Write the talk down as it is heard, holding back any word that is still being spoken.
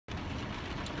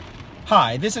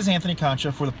Hi, this is Anthony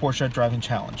Concha for the Porsche Driving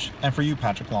Challenge, and for you,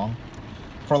 Patrick Long.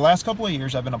 For the last couple of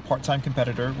years, I've been a part-time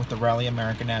competitor with the Rally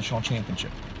America National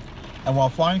Championship. And while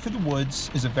flying through the woods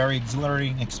is a very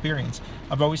exhilarating experience,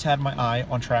 I've always had my eye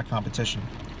on track competition.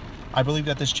 I believe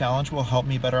that this challenge will help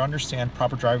me better understand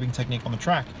proper driving technique on the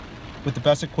track, with the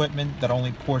best equipment that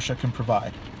only Porsche can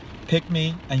provide. Pick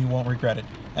me, and you won't regret it.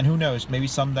 And who knows, maybe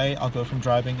someday I'll go from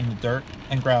driving in the dirt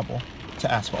and gravel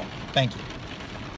to asphalt. Thank you.